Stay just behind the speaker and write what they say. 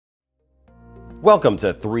Welcome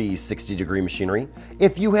to 360 Degree Machinery.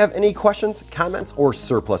 If you have any questions, comments, or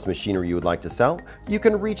surplus machinery you would like to sell, you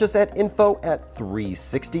can reach us at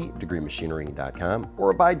info@360degreemachinery.com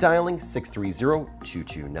or by dialing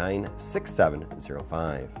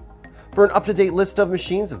 630-229-6705. For an up-to-date list of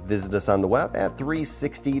machines, visit us on the web at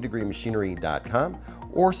 360degreemachinery.com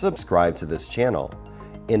or subscribe to this channel.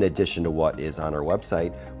 In addition to what is on our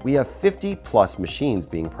website, we have 50 plus machines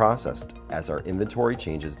being processed as our inventory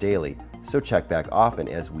changes daily, so check back often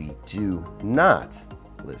as we do not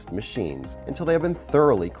list machines until they have been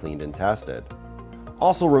thoroughly cleaned and tested.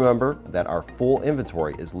 Also remember that our full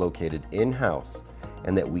inventory is located in-house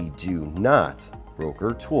and that we do not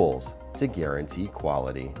broker tools to guarantee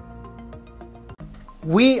quality.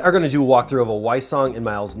 We are going to do a walkthrough of a Wysong and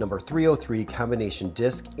Miles number 303 combination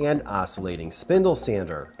disc and oscillating spindle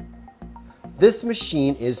sander. This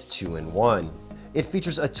machine is 2-in-1. It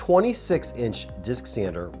features a 26-inch disc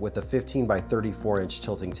sander with a 15 by 34-inch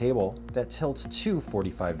tilting table that tilts to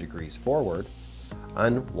 45 degrees forward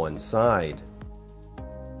on one side.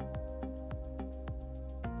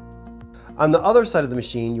 On the other side of the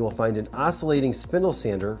machine, you will find an oscillating spindle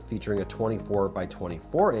sander featuring a 24 by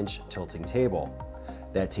 24-inch tilting table.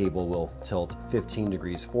 That table will tilt 15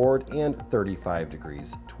 degrees forward and 35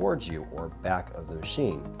 degrees towards you or back of the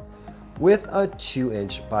machine, with a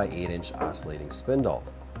 2-inch by 8-inch oscillating spindle.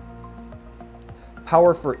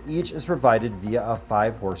 Power for each is provided via a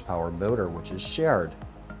 5-horsepower motor, which is shared.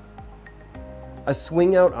 A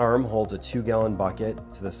swing-out arm holds a 2-gallon bucket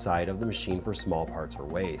to the side of the machine for small parts or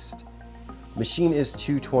waste. Machine is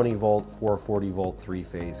 220-volt, 440-volt,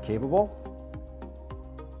 3-phase capable.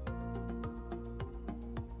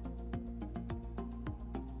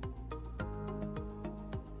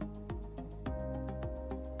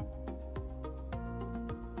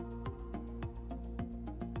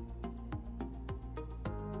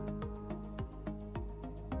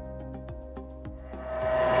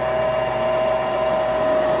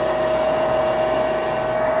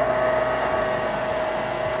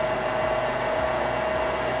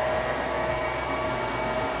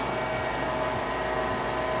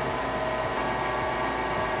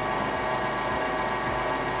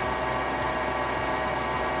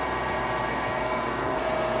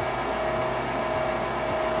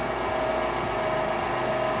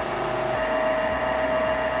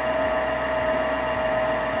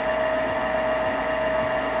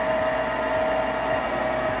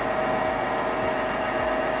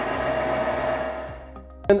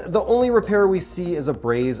 And the only repair we see is a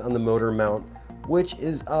braze on the motor mount, which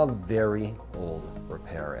is a very old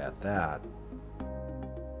repair at that.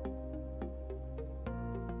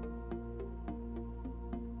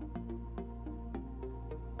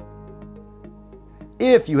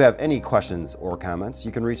 If you have any questions or comments,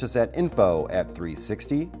 you can reach us at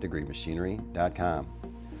info@360degreemachinery.com.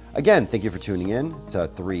 Again, thank you for tuning in to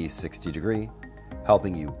 360 Degree,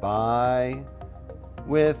 helping you buy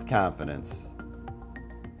with confidence.